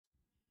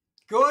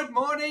Good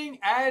morning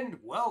and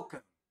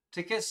welcome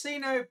to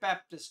Casino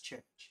Baptist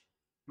Church.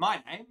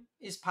 My name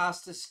is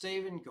Pastor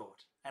Stephen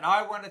Gort, and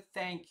I want to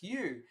thank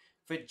you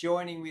for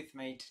joining with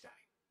me today.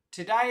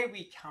 Today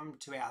we come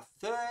to our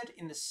third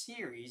in the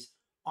series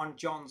on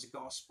John's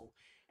Gospel,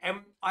 and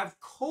I've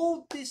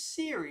called this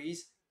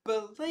series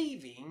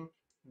Believing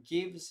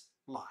Gives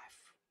Life.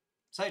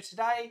 So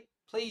today,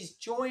 please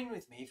join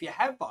with me. If you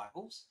have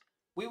Bibles,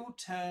 we will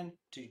turn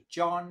to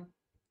John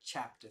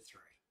chapter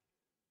 3.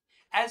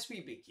 As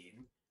we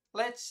begin,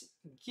 let's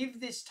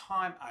give this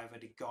time over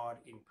to God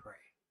in prayer.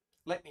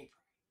 Let me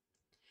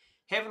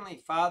pray. Heavenly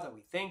Father,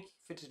 we thank you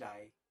for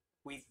today.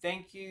 We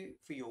thank you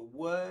for your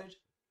word,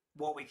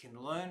 what we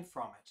can learn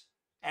from it,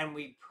 and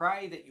we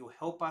pray that you'll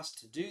help us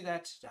to do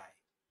that today.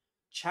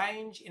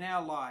 Change in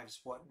our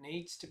lives what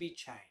needs to be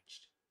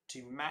changed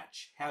to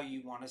match how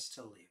you want us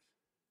to live.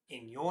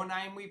 In your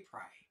name we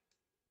pray.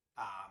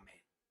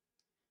 Amen.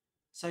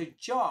 So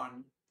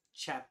John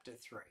chapter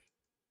 3.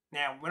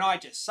 Now, when I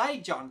just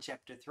say John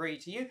chapter 3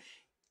 to you,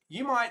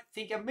 you might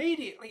think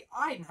immediately,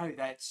 I know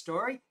that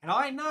story, and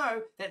I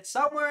know that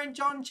somewhere in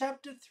John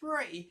chapter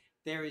 3,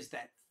 there is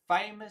that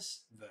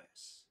famous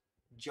verse.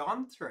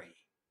 John 3,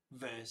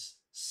 verse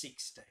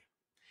 16.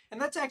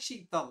 And that's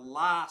actually the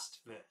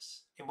last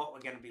verse in what we're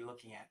going to be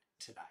looking at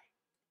today.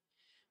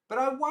 But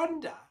I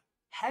wonder,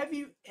 have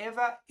you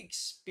ever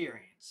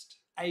experienced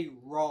a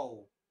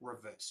role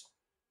reversal?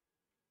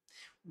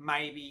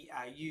 Maybe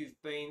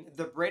you've been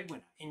the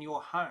breadwinner in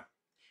your home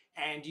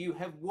and you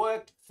have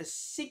worked for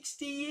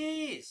 60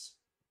 years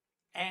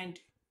and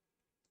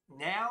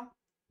now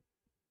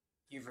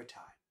you've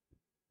retired.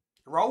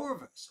 Role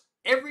reversal.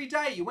 Every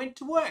day you went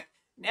to work,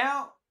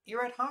 now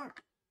you're at home.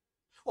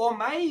 Or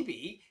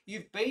maybe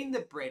you've been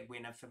the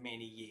breadwinner for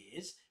many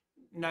years,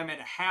 no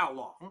matter how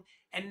long,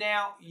 and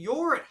now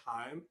you're at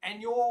home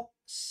and your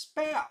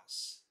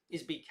spouse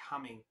is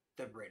becoming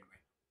the breadwinner.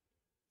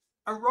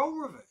 A role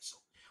reversal.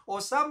 Or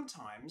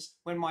sometimes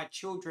when my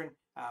children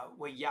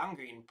were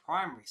younger in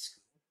primary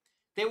school,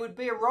 there would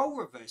be a role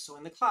reversal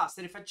in the class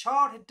that if a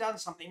child had done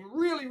something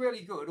really,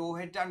 really good or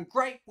had done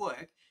great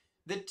work,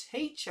 the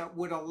teacher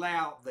would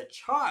allow the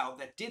child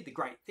that did the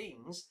great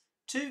things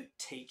to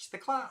teach the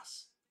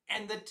class.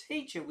 And the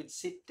teacher would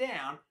sit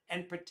down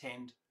and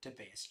pretend to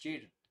be a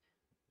student.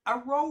 A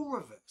role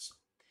reversal.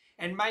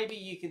 And maybe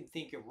you can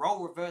think of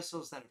role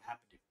reversals that have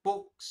happened in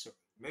books or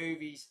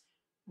movies.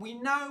 We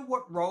know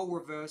what role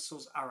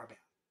reversals are about.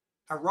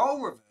 A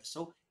role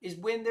reversal is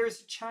when there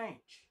is a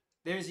change.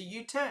 There is a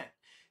U-turn.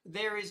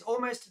 There is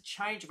almost a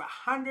change of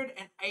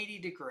 180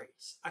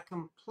 degrees, a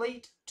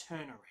complete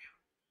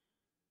turnaround.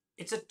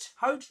 It's a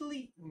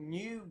totally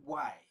new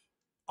way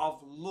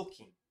of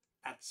looking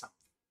at something.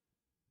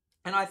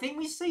 And I think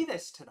we see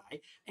this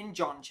today in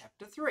John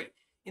chapter 3,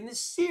 in the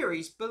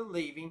series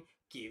Believing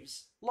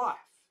Gives Life.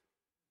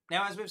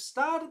 Now, as we've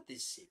started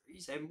this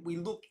series and we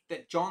look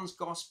that John's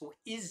gospel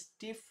is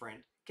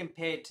different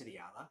compared to the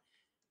other,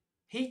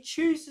 he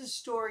chooses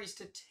stories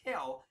to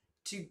tell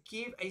to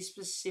give a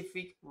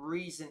specific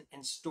reason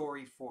and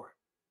story for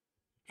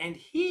it. And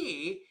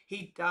here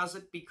he does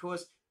it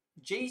because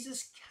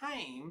Jesus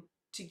came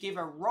to give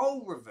a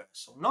role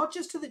reversal, not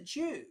just to the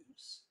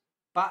Jews,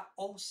 but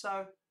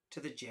also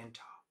to the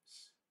Gentiles.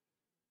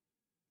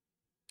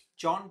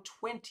 John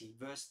 20,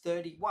 verse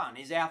 31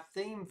 is our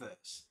theme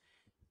verse.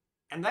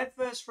 And that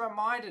verse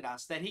reminded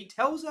us that he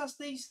tells us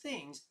these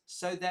things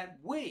so that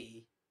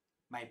we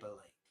may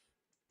believe.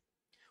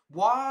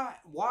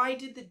 Why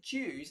did the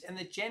Jews and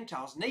the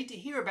Gentiles need to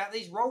hear about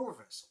these role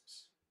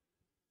reversals?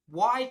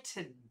 Why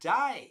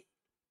today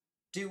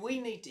do we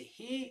need to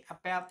hear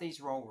about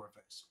these role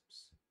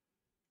reversals?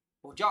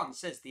 Well, John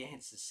says the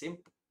answer is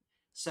simple.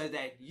 So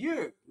that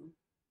you,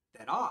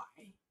 that I,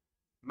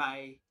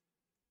 may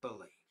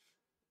believe.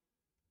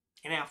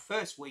 In our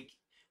first week,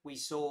 we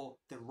saw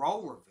the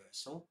role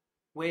reversal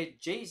where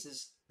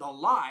Jesus, the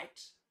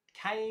light,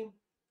 came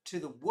to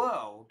the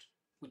world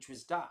which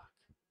was dark.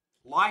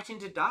 Light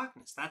into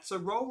darkness, that's a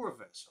role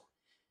reversal.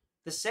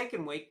 The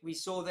second week, we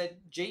saw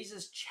that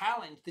Jesus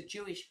challenged the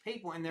Jewish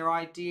people and their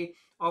idea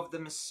of the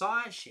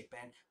Messiahship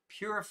and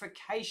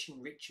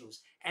purification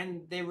rituals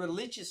and their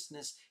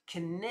religiousness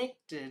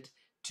connected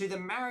to the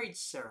marriage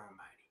ceremony.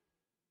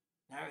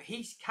 Now,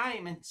 he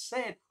came and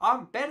said,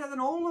 I'm better than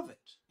all of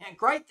it. Now,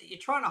 great that you're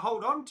trying to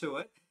hold on to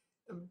it,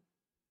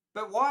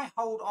 but why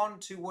hold on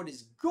to what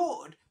is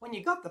good when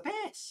you got the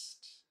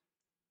best?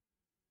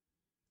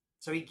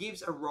 So he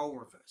gives a role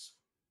reversal.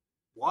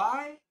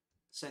 Why?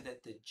 So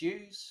that the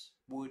Jews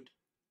would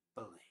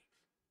believe.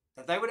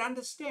 That they would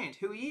understand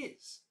who he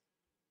is.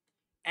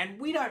 And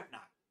we don't know,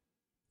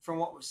 from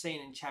what we've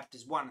seen in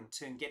chapters 1 and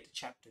 2 and get to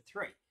chapter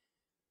 3,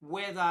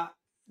 whether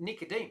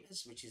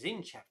Nicodemus, which is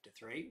in chapter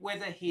 3,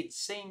 whether he'd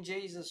seen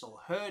Jesus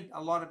or heard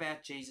a lot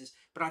about Jesus,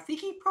 but I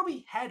think he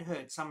probably had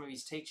heard some of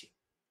his teaching.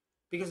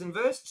 Because in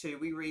verse 2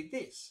 we read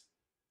this,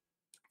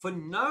 for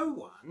no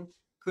one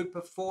could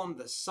perform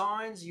the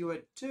signs you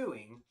are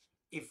doing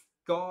if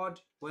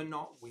God were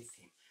not with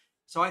him.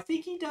 So I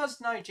think he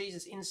does know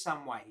Jesus in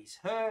some way. He's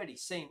heard,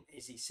 he's seen,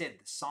 as he said,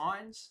 the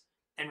signs,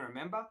 And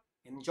remember,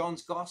 in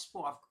John's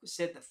Gospel, I've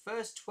said the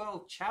first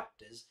 12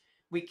 chapters,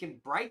 we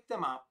can break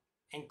them up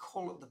and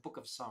call it the book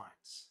of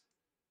signs.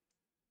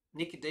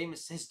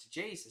 Nicodemus says to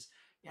Jesus,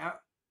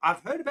 I've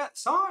heard about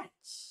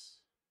signs.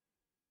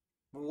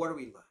 Well, what do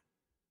we learn?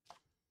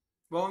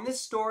 Well, in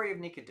this story of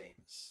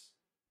Nicodemus,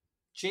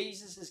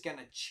 Jesus is going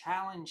to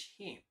challenge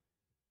him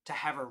to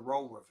have a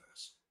role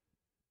reversal.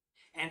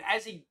 And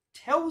as he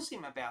tells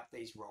him about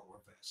these role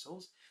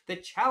reversals, the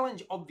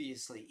challenge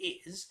obviously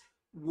is,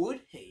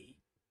 would he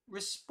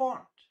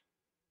respond?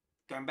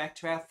 Going back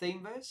to our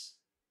theme verse,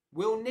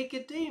 will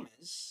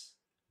Nicodemus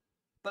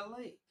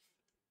believe?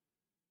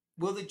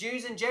 Will the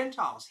Jews and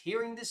Gentiles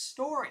hearing this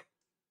story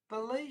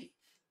believe?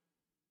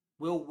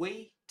 Will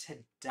we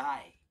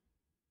today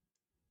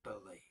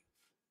believe?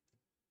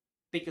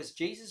 Because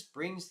Jesus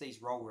brings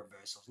these role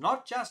reversals,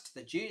 not just to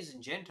the Jews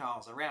and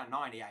Gentiles around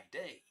 90 AD,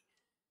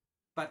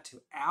 but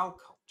to our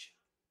culture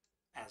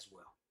as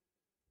well.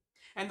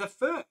 And the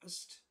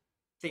first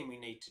thing we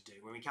need to do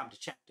when we come to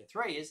chapter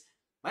 3 is,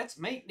 let's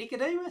meet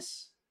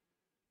Nicodemus.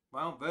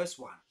 Well, verse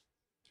 1.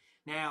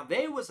 Now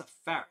there was a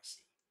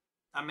Pharisee,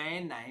 a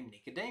man named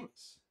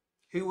Nicodemus,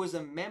 who was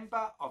a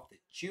member of the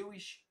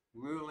Jewish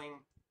ruling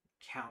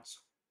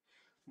council.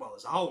 Well,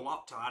 there's a whole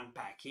lot to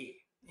unpack here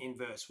in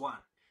verse 1.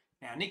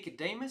 Now,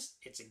 Nicodemus,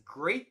 it's a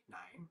Greek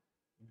name,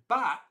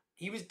 but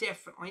he was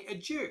definitely a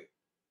Jew.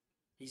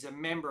 He's a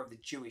member of the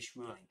Jewish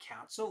ruling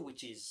council,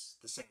 which is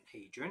the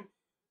Sanhedrin,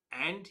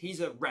 and he's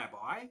a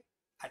rabbi,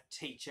 a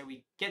teacher.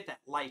 We get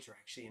that later,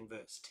 actually, in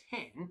verse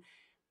 10.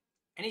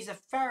 And he's a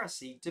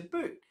Pharisee to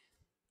boot.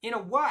 In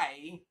a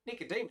way,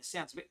 Nicodemus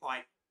sounds a bit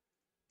like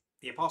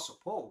the Apostle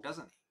Paul,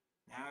 doesn't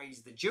he? Now,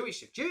 he's the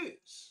Jewish of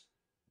Jews.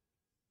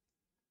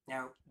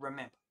 Now,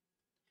 remember,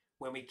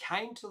 when we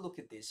came to look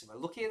at this, and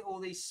we're looking at all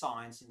these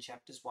signs in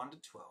chapters 1 to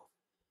 12,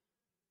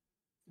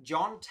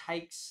 John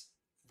takes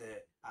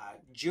the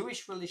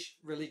Jewish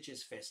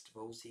religious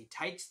festivals, he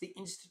takes the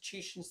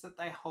institutions that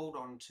they hold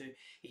on to,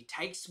 he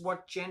takes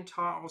what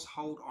Gentiles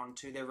hold on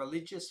to, their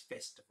religious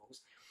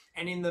festivals,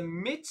 and in the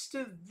midst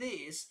of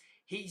this,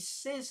 he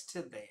says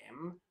to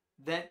them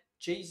that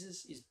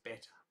Jesus is better.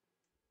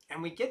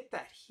 And we get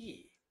that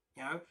here.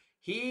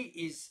 Here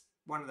is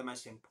one of the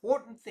most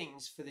important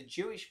things for the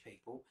Jewish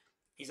people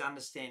is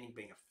understanding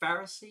being a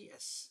Pharisee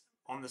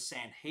on the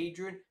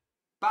Sanhedrin,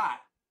 but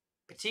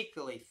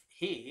particularly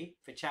here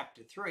for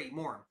chapter 3,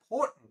 more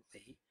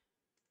importantly,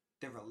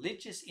 the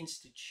religious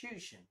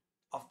institution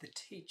of the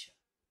teacher,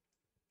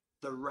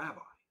 the rabbi.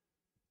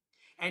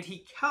 And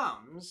he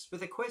comes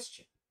with a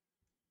question,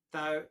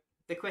 though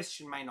the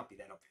question may not be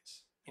that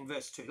obvious. In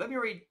verse 2, let me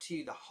read to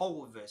you the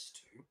whole of verse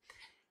 2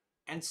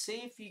 and see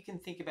if you can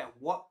think about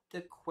what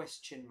the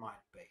question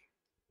might be.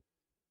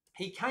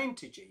 He came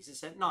to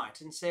Jesus at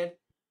night and said,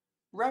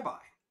 Rabbi,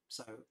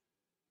 so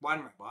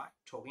one rabbi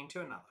talking to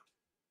another,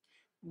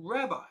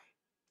 Rabbi,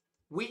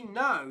 we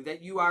know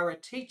that you are a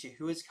teacher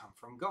who has come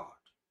from God,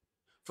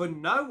 for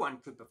no one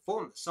could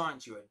perform the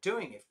signs you are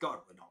doing if God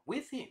were not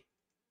with him.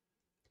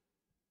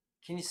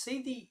 Can you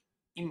see the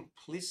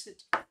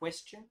implicit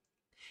question?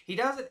 He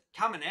doesn't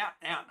come out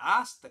and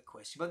ask the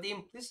question, but the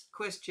implicit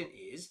question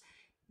is,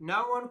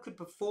 no one could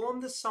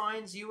perform the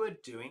signs you are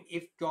doing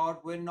if God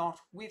were not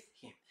with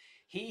him.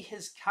 He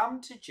has come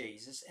to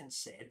Jesus and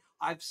said,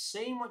 I've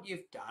seen what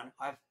you've done.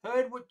 I've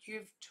heard what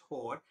you've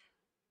taught.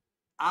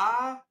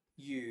 Are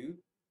you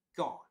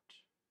God?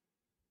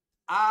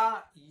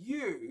 Are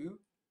you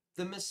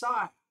the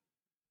Messiah?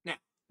 Now,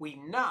 we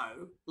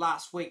know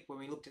last week when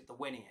we looked at the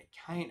wedding at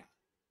Cana,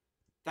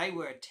 they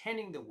were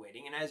attending the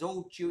wedding, and as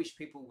all Jewish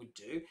people would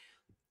do,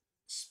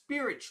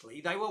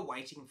 spiritually, they were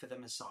waiting for the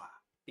Messiah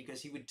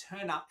because he would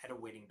turn up at a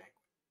wedding banquet.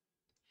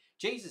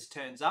 Jesus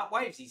turns up,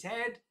 waves his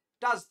hand,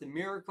 does the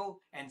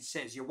miracle, and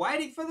says, you're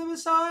waiting for the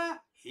Messiah?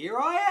 Here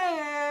I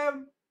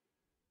am.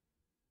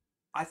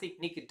 I think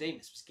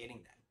Nicodemus was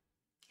getting that.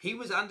 He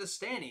was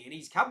understanding, and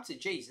he's come to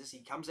Jesus, he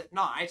comes at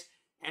night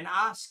and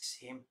asks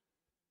him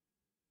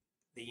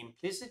the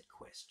implicit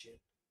question,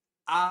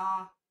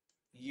 are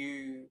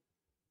you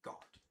God?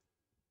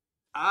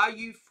 Are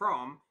you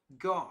from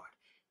God?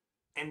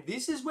 And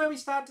this is where we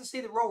start to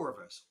see the role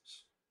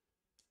reversals.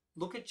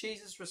 Look at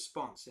Jesus'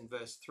 response in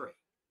verse 3.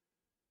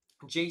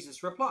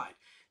 Jesus replied,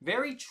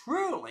 very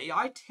truly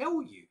I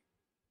tell you,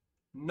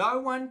 no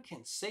one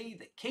can see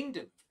the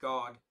kingdom of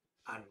God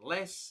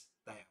unless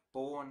they are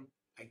born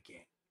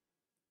again.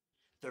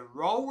 The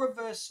role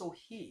reversal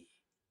here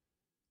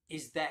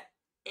is that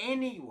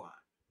anyone,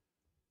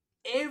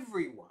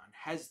 everyone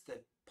has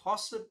the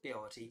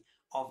possibility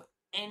of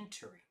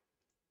entering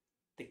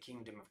the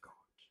kingdom of God.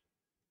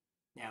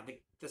 Now,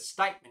 the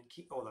statement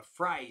or the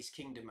phrase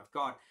kingdom of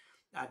God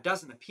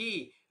doesn't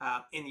appear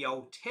in the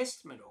Old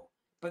Testament,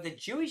 but the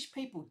Jewish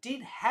people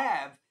did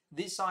have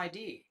this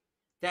idea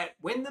that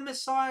when the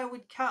Messiah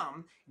would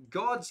come,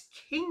 God's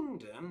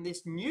kingdom,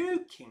 this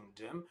new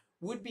kingdom,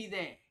 would be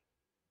there.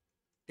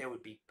 There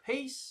would be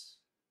peace,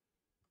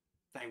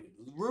 they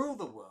would rule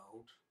the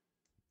world,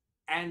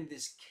 and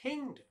this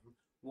kingdom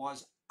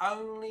was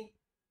only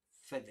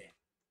for them.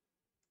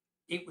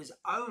 It was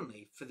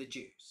only for the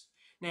Jews.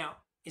 Now,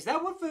 is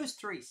that what verse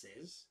 3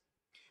 says?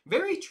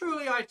 Very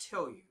truly I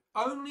tell you,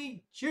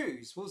 only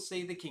Jews will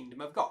see the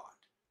kingdom of God.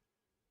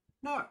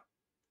 No.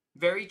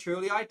 Very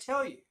truly I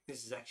tell you,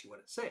 this is actually what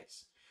it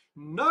says.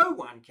 No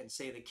one can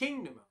see the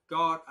kingdom of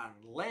God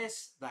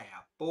unless they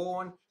are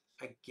born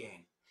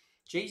again.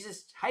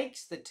 Jesus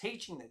takes the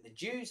teaching that the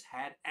Jews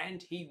had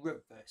and he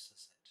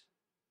reverses it.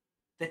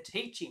 The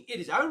teaching, it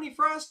is only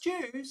for us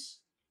Jews,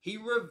 he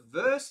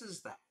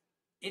reverses that.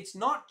 It's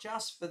not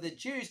just for the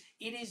Jews,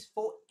 it is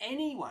for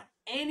anyone.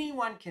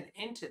 Anyone can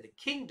enter the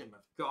kingdom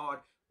of God.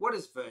 What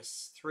does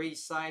verse 3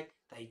 say?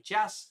 They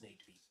just need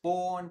to be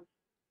born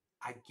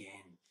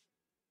again.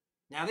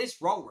 Now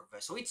this role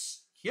reversal,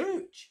 it's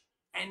huge.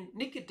 And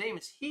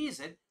Nicodemus hears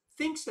it,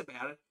 thinks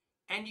about it,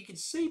 and you can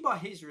see by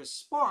his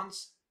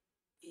response,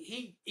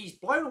 he's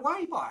blown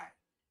away by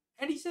it.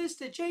 And he says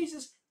to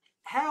Jesus,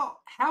 how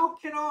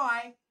can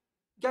I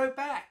go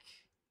back?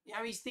 You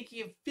know, he's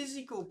thinking of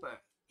physical birth.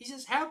 He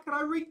says, how can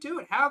I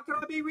redo it? How can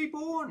I be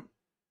reborn?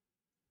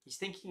 He's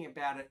thinking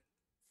about it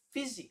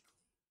physically,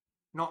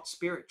 not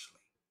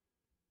spiritually.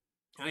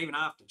 And even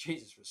after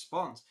Jesus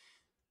responds,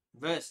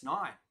 verse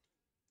 9,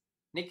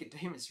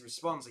 Nicodemus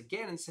responds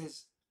again and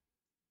says,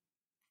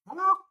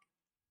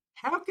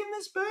 how can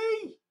this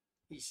be?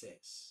 He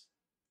says.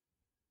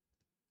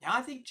 Now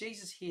I think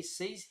Jesus here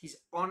sees his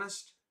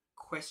honest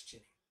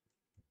questioning.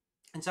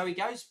 And so he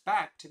goes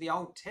back to the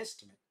Old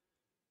Testament.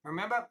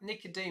 Remember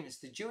Nicodemus,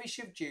 the Jewish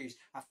of Jews,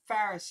 a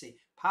Pharisee,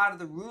 part of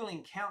the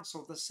ruling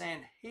council of the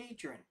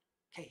Sanhedrin.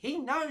 Okay, he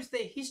knows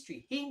their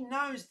history. He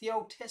knows the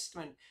Old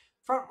Testament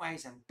front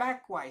ways and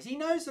back ways. He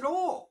knows it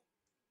all.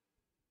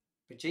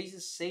 But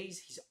Jesus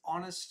sees his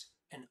honest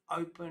and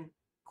open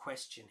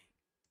questioning.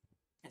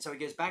 And so he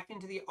goes back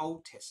into the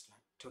Old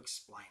Testament to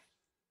explain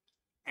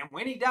it. And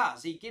when he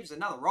does, he gives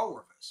another role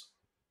reversal.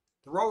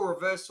 The role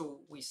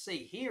reversal we see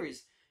here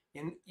is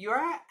you're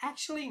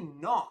actually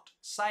not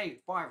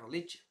saved by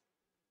religion.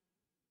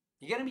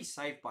 You're going to be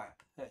saved by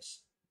a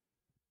person.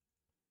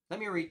 Let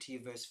me read to you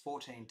verse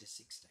 14 to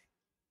 16.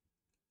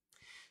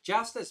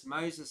 Just as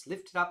Moses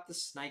lifted up the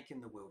snake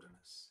in the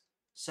wilderness,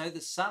 so the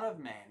Son of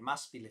Man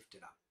must be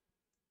lifted up,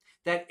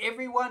 that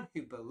everyone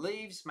who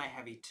believes may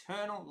have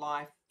eternal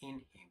life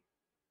in him.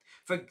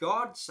 For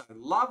God so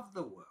loved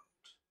the world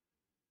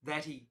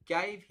that he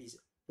gave his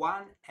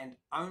one and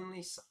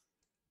only Son,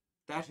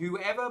 that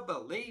whoever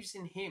believes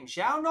in him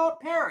shall not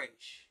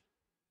perish,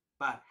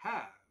 but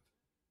have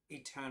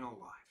eternal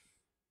life.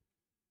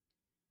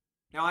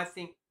 Now I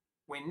think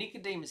when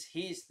Nicodemus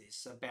hears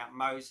this about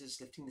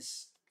Moses lifting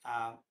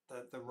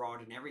the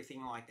rod and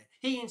everything like that,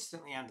 he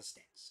instantly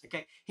understands.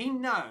 Okay, he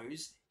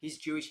knows his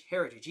Jewish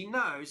heritage. He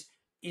knows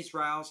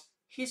Israel's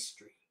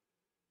history.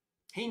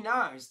 He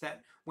knows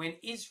that when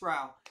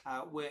Israel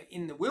were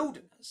in the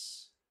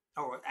wilderness,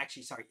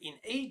 in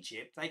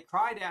Egypt, they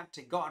cried out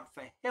to God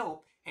for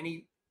help, and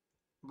he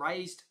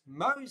raised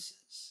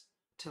Moses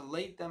to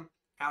lead them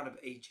out of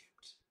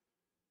Egypt.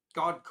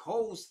 God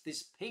calls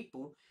this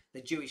people,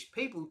 the Jewish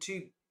people,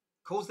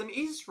 calls them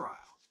Israel.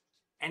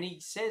 And he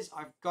says,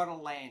 I've got a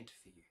land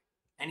for you.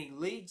 And he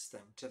leads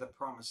them to the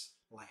promised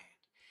land.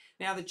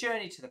 Now, the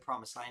journey to the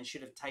promised land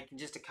should have taken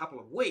just a couple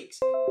of weeks,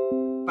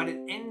 but it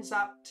ends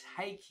up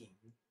taking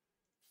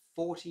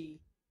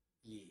 40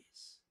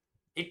 years.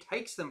 It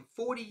takes them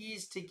 40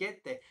 years to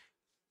get there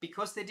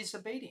because they're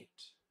disobedient.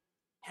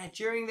 And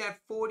during that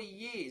 40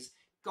 years,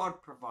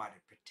 God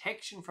provided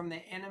protection from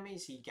their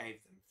enemies. He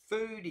gave them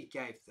food. He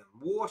gave them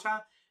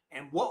water.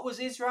 And what was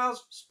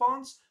Israel's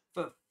response?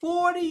 For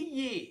 40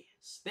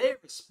 years, their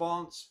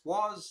response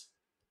was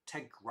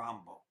to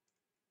grumble.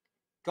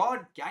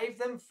 God gave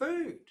them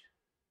food.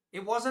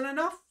 It wasn't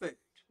enough food.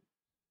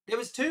 There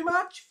was too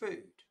much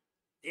food.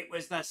 It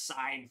was the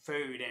same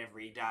food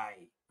every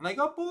day. And they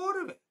got bored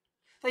of it.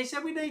 They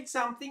said, we need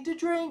something to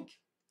drink.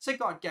 So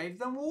God gave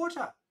them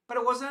water. But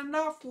it wasn't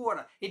enough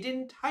water. It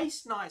didn't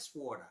taste nice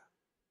water.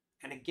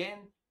 And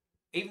again,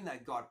 even though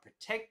God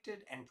protected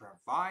and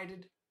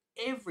provided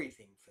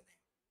everything for them,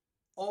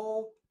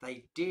 all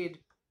they did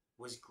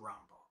was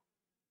grumble.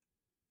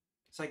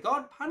 So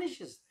God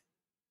punishes them.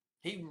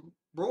 He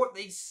brought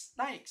these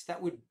snakes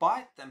that would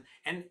bite them,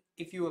 and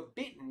if you were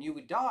bitten, you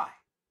would die.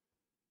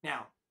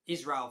 Now,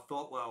 Israel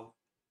thought, well,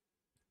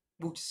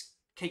 we'll just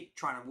keep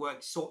trying to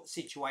sort the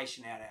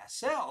situation out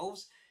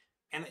ourselves,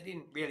 and they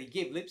didn't really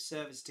give lip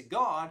service to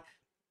God,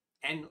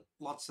 and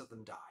lots of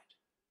them died.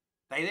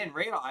 They then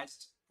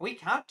realized, we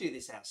can't do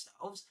this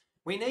ourselves.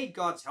 We need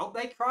God's help.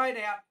 They cried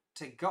out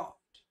to God.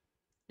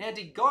 Now,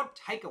 did God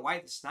take away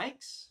the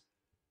snakes?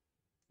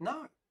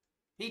 No,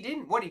 he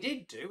didn't. What he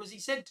did do was he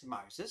said to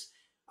Moses,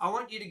 I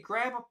want you to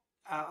grab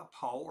a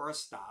pole or a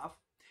staff,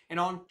 and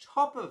on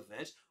top of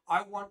it,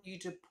 I want you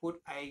to put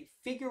a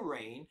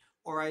figurine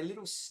or a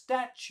little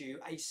statue,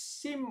 a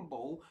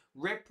symbol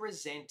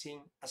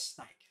representing a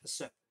snake, a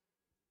serpent.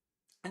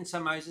 And so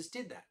Moses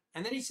did that.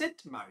 And then he said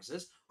to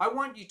Moses, I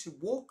want you to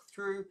walk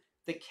through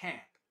the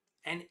camp,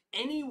 and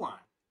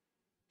anyone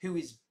who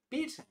is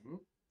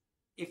bitten,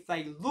 if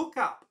they look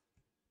up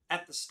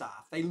at the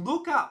staff, they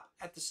look up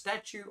at the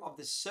statue of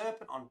the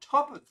serpent on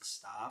top of the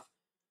staff,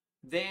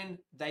 then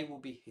they will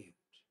be healed.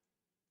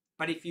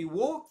 But if you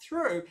walk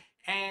through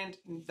and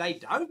they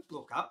don't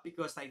look up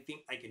because they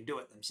think they can do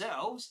it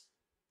themselves,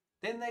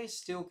 then they're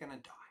still going to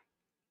die.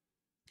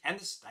 And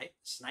the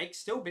snake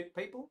still bit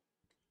people,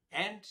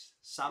 and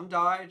some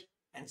died,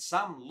 and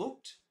some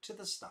looked to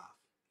the staff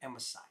and were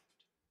saved.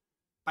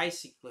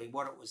 Basically,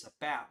 what it was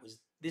about was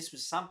this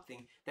was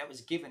something that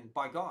was given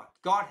by God.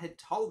 God had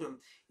told him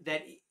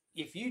that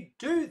if you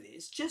do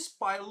this just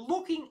by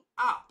looking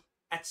up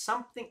at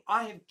something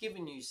I have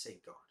given you,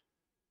 see God,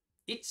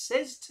 it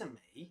says to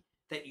me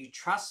that you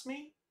trust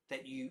me,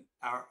 that you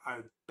are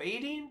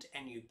obedient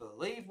and you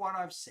believe what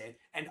I've said,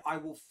 and I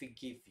will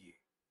forgive you.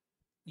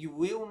 You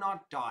will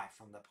not die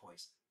from the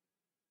poison.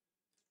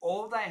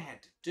 All they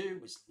had to do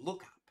was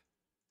look up,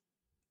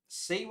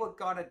 see what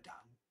God had done,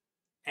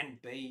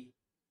 and be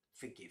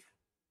forgiven.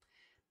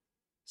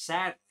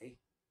 Sadly,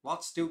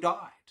 lots still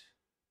died,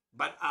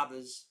 but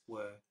others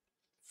were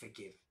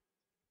forgiven.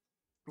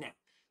 Now,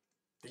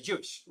 the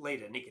Jewish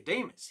leader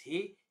Nicodemus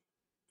here,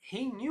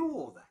 he knew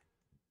all that.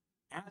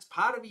 And it's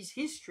part of his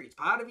history, it's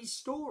part of his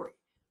story.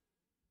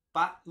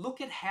 But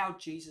look at how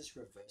Jesus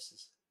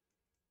reverses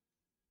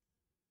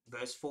it.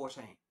 Verse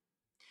 14.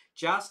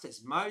 Just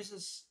as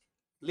Moses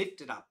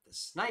lifted up the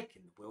snake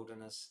in the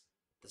wilderness,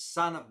 the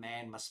Son of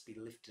Man must be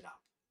lifted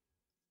up.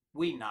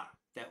 We know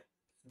that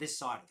this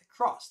side of the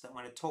cross, that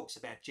when it talks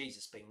about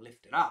Jesus being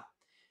lifted up,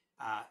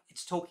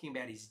 it's talking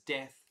about his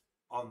death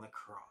on the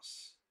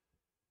cross.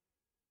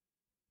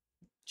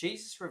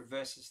 Jesus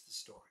reverses the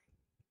story,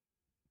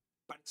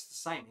 but it's the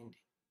same ending.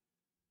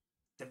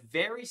 The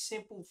very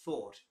simple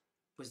thought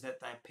was that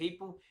the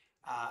people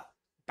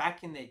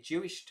back in their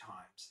Jewish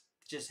times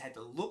just had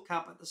to look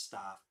up at the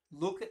staff,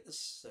 look at the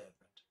serpent.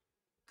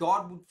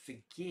 God would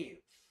forgive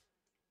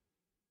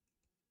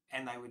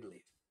and they would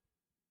live.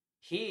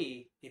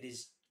 Here it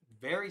is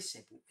very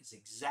simple. It's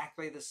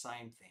exactly the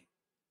same thing.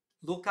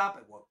 Look up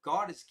at what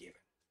God has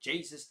given.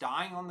 Jesus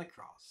dying on the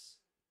cross.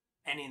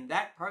 And in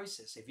that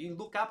process, if you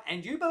look up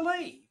and you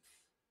believe,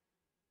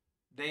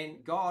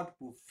 then God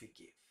will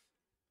forgive.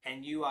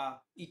 And you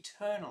are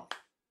eternally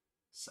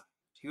saved.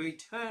 You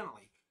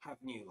eternally have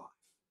new life.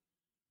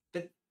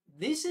 But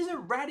this is a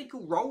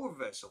radical role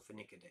reversal for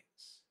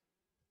Nicodemus.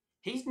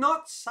 He's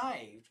not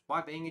saved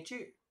by being a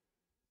Jew.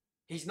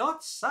 He's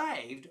not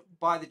saved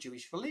by the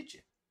Jewish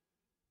religion.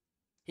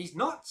 He's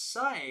not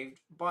saved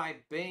by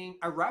being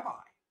a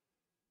rabbi.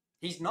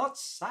 He's not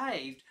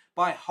saved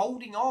by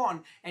holding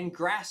on and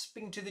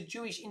grasping to the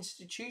Jewish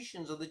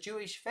institutions or the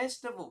Jewish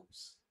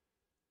festivals.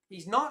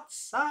 He's not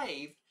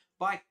saved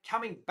by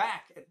coming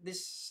back at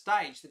this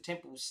stage. The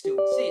temple still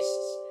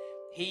exists.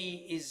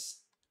 He is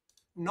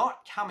not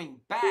coming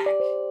back.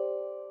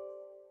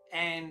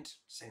 And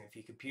seeing a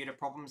few computer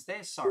problems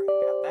there. Sorry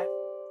about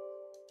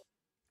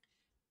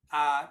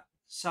that.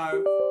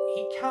 So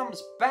he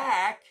comes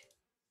back.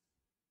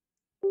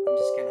 I'm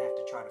just going to have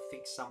to try to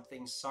fix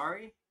something.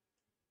 Sorry.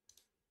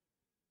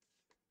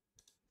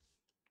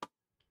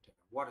 Don't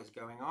know what is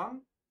going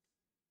on.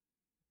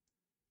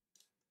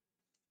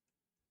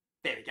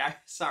 There we go.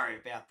 Sorry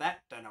about that.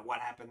 Don't know what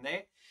happened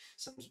there.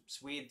 Some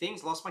weird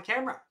things. Lost my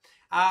camera.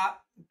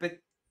 But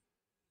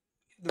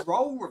the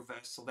role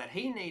reversal that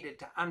he needed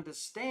to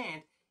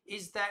understand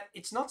is that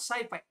it's not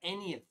saved by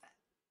any of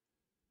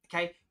that.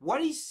 Okay?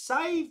 What he's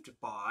saved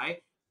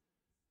by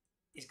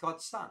is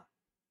God's Son.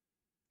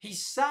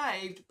 He's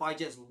saved by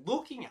just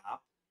looking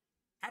up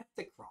at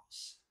the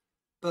cross,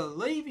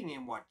 believing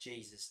in what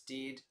Jesus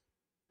did,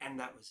 and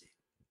that was it.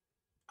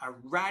 A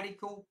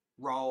radical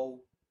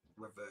role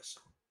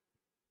reversal.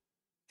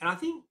 And I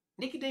think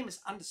Nicodemus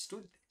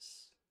understood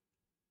this.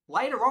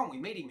 Later on, we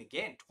meet him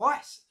again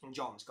twice in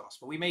John's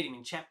Gospel. We meet him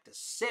in chapter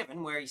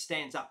 7, where he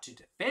stands up to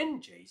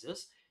defend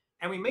Jesus.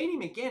 And we meet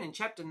him again in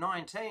chapter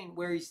 19,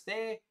 where he's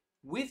there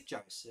with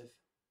Joseph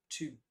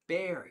to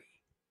bury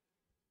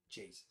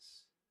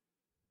Jesus.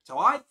 So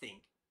I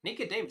think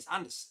Nicodemus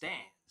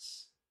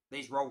understands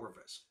these role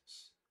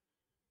reversals.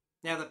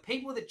 Now, the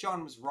people that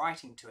John was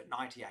writing to at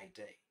 90 AD,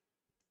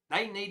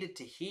 they needed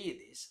to hear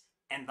this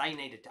and they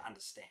needed to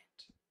understand.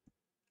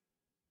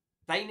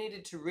 They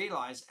needed to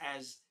realize,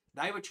 as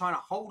they were trying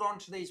to hold on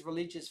to these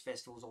religious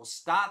festivals or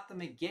start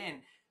them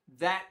again,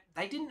 that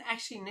they didn't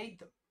actually need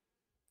them.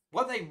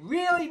 What they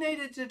really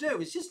needed to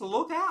do is just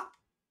look up.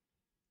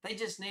 They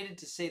just needed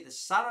to see the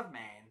Son of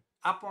Man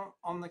up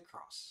on the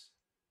cross.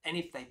 And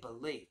if they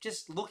believe,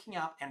 just looking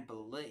up and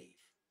believe,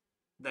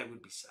 they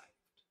would be saved.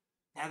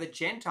 Now the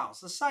Gentiles,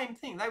 the same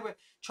thing. They were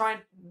trying,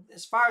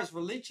 as far as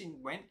religion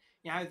went,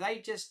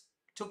 they just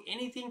took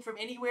anything from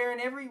anywhere and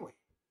everywhere.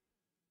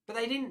 But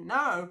they didn't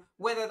know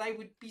whether they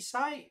would be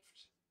saved.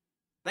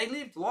 They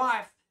lived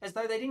life as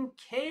though they didn't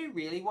care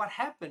really what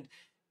happened.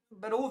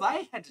 But all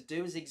they had to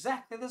do was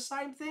exactly the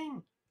same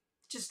thing.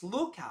 Just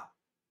look up.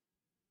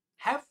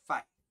 Have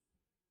faith.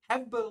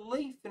 Have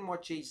belief in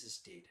what Jesus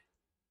did.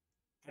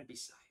 And be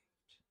saved.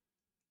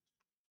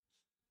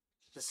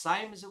 The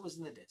same as it was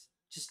in the desert.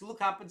 Just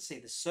look up and see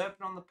the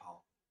serpent on the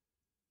pole.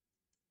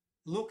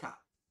 look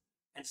up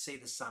and see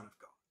the Son of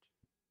God.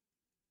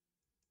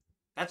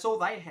 That's all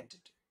they had to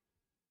do.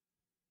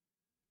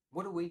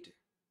 What do we do?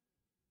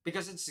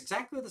 Because it's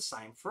exactly the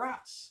same for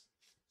us.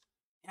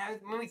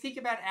 When we think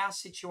about our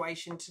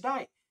situation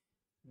today,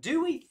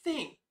 do we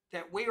think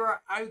that we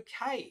are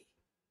okay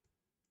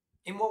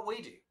in what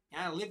we do?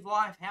 Live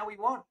life how we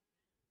want?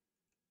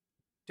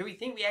 Do we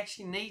think we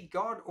actually need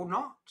God or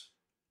not?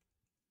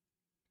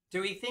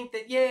 Do we think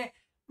that, yeah,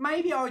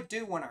 maybe I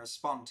do want to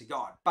respond to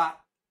God, but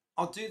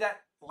I'll do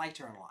that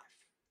later in life?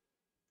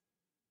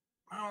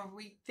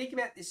 We think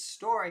about this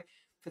story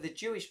for the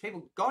Jewish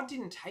people. God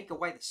didn't take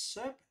away the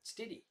serpents,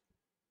 did he?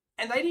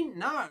 And they didn't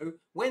know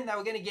when they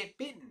were going to get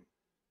bitten.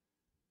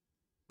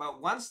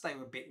 But once they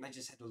were bitten, they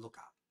just had to look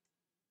up.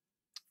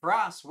 For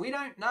us, we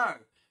don't know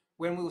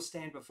when we will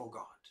stand before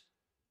God.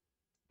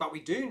 But we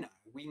do know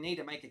we need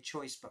to make a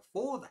choice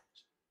before that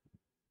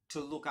to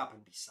look up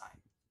and be saved.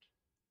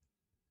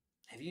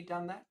 Have you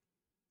done that?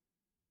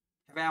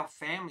 Have our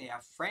family,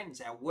 our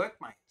friends, our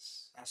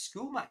workmates, our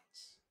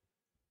schoolmates,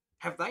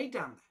 have they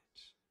done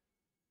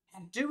that?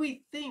 And do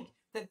we think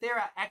that there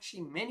are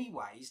actually many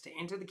ways to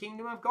enter the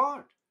kingdom of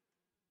God?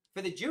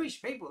 For the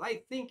Jewish people, they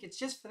think it's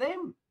just for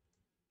them.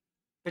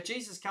 But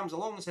Jesus comes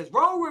along and says,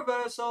 role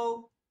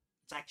reversal.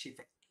 It's actually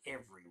for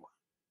everyone.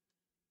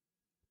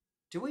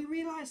 Do we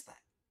realize that?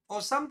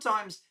 Or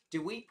sometimes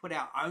do we put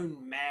our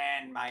own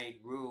man-made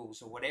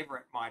rules or whatever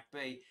it might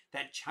be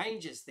that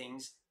changes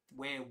things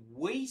where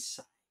we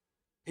say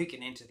who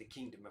can enter the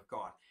kingdom of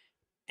God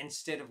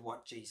instead of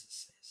what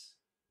Jesus says?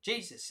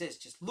 Jesus says,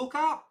 just look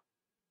up,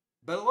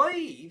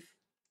 believe,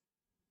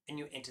 and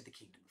you enter the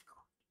kingdom of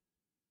God.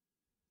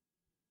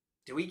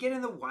 Do we get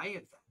in the way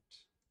of that?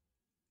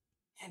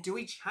 And do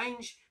we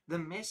change the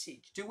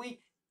message? Do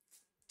we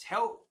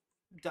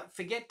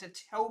forget to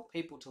tell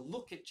people to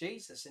look at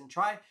Jesus and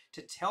try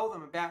to tell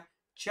them about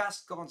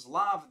just God's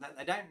love and that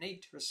they don't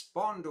need to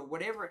respond or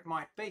whatever it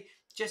might be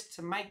just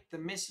to make the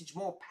message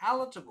more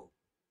palatable?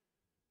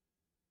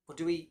 Or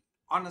do we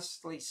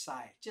honestly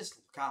say, just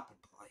look up and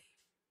believe?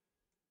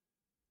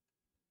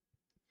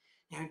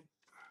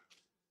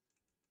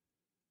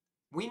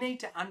 We need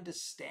to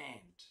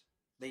understand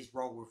these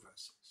role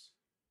reversals.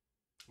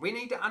 We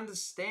need to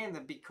understand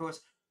them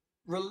because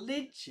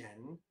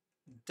religion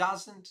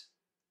doesn't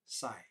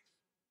save.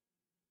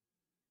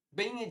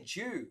 Being a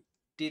Jew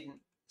didn't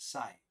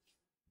save.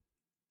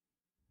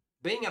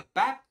 Being a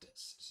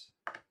Baptist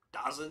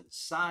doesn't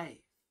save.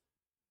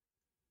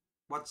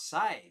 What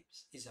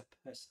saves is a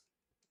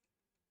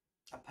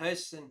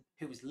person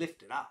who was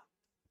lifted up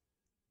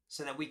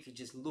so that we could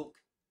just look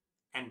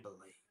and believe.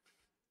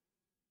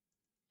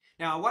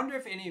 Now, I wonder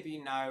if any of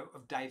you know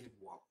of David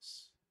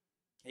Wallace.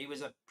 He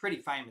was a pretty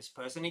famous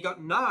person. He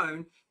got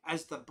known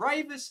as the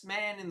bravest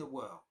man in the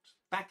world.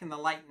 Back in the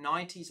late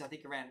 90s, I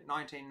think around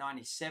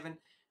 1997,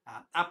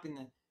 up in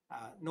the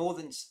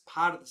northern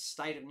part of the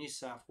state of New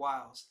South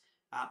Wales,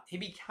 he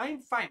became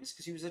famous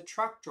because he was a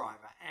truck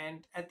driver.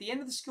 And at the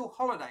end of the school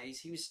holidays,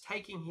 he was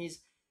taking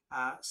his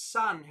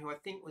son, who I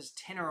think was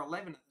 10 or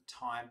 11 at the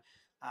time,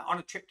 on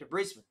a trip to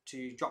Brisbane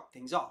to drop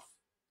things off.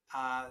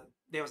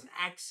 There was an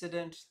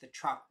accident. The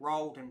truck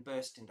rolled and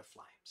burst into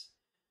flames.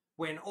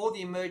 When all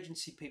the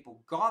emergency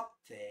people got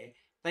there,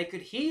 they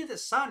could hear the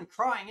son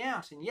crying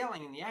out and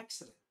yelling in the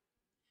accident.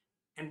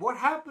 And what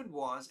happened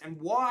was,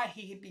 and why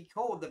he had been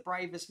called the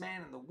bravest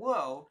man in the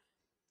world,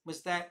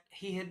 was that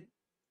he had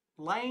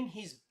lain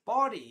his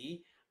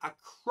body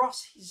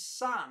across his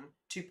son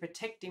to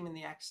protect him in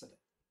the accident.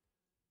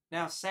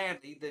 Now,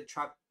 sadly, the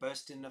truck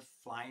burst into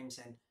flames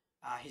and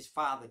his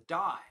father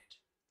died.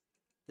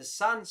 The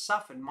son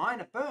suffered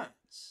minor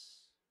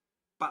burns,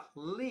 but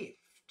lived.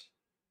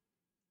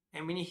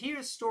 And when you hear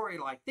a story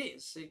like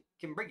this, it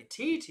can bring a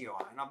tear to your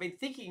eye. And I've been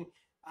thinking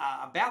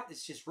about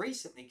this just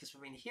recently because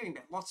we've been hearing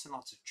about lots and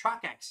lots of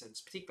truck accidents,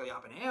 particularly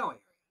up in our area.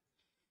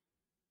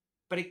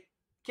 But it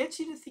gets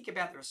you to think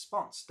about the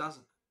response,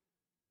 doesn't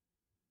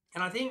it?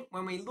 And I think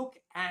when we look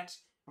at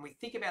and we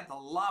think about the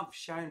love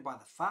shown by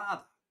the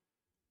Father,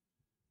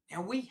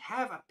 now we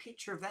have a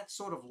picture of that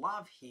sort of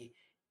love here,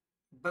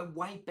 but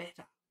way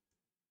better.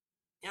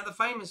 Now the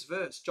famous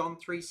verse, John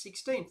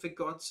 3:16, for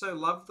God so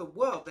loved the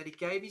world that he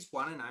gave his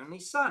one and only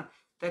Son,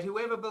 that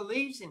whoever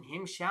believes in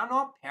him shall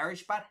not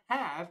perish but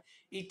have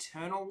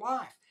eternal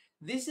life.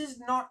 This is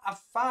not a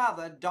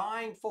father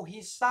dying for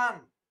his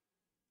son.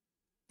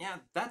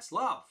 Now that's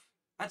love.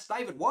 That's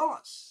David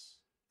Wallace.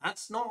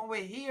 That's not what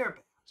we're here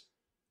about.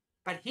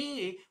 But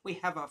here we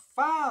have a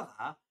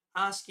father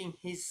asking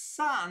his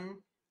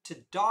son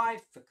to die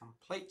for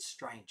complete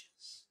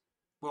strangers.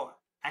 Well,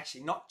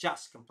 actually not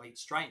just complete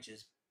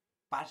strangers,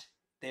 but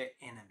their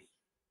enemy.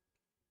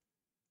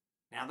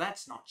 Now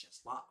that's not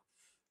just love.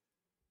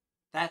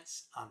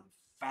 That's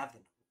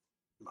unfathomable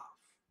love.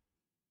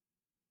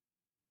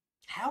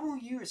 How will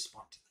you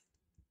respond to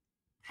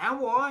that? How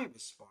will I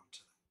respond to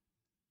that?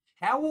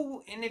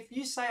 And if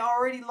you say, I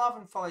already love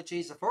and follow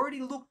Jesus, I've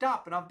already looked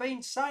up and I've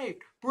been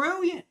saved,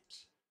 brilliant.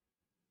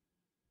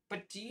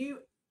 But do you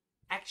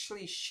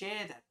actually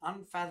share that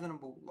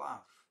unfathomable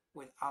love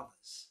with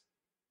others?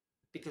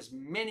 because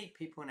many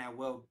people in our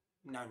world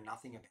know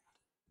nothing about it.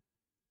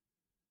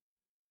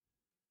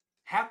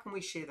 How can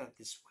we share that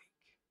this week?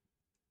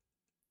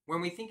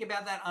 When we think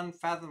about that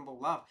unfathomable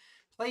love,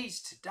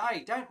 please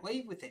today don't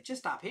leave with it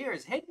just up here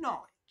as head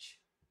knowledge,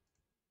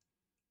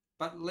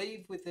 but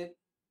leave with it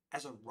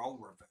as a role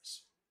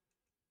reversal.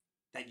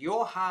 That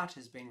your heart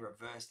has been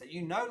reversed, that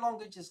you no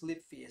longer just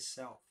live for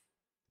yourself,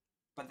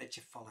 but that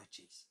you follow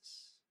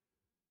Jesus.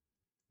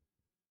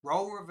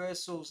 Role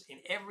reversals in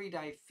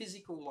everyday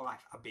physical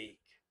life are big,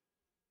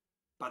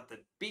 but the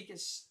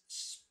biggest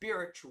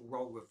spiritual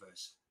role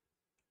reversal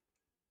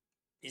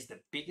is the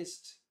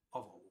biggest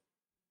of all.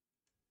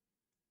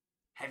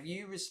 Have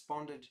you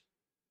responded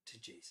to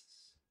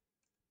Jesus?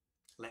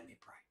 Let me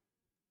pray.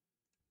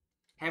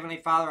 Heavenly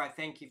Father, I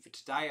thank you for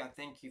today. I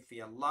thank you for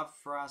your love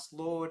for us.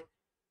 Lord,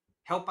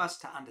 help us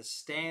to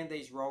understand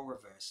these role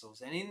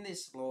reversals. And in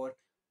this, Lord,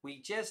 we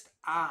just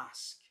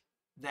ask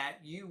that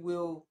you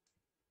will,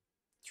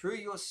 through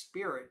your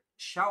Spirit,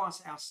 show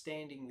us our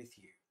standing with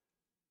you.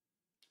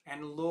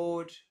 And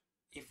Lord,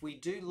 if we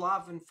do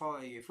love and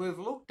follow you, if we've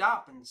looked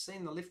up and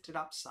seen the lifted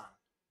up Son,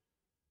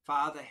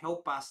 Father,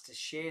 help us to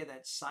share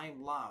that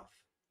same love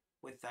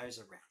with those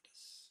around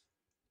us.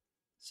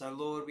 So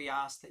Lord, we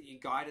ask that you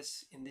guide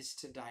us in this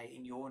today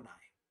in your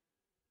name.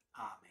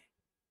 Amen.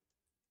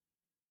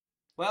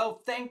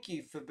 Well, thank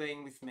you for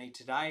being with me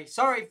today.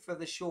 Sorry for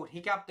the short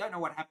hiccup. Don't know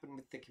what happened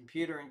with the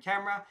computer and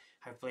camera.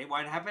 Hopefully it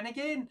won't happen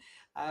again.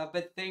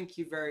 But thank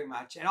you very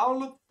much. And I'll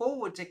look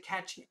forward to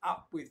catching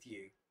up with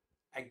you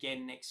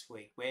again next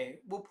week, where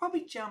we'll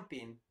probably jump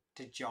in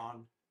to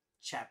John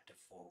chapter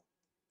 4.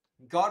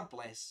 God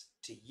bless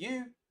to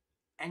you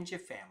and your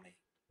family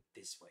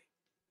this week.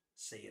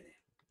 See you then.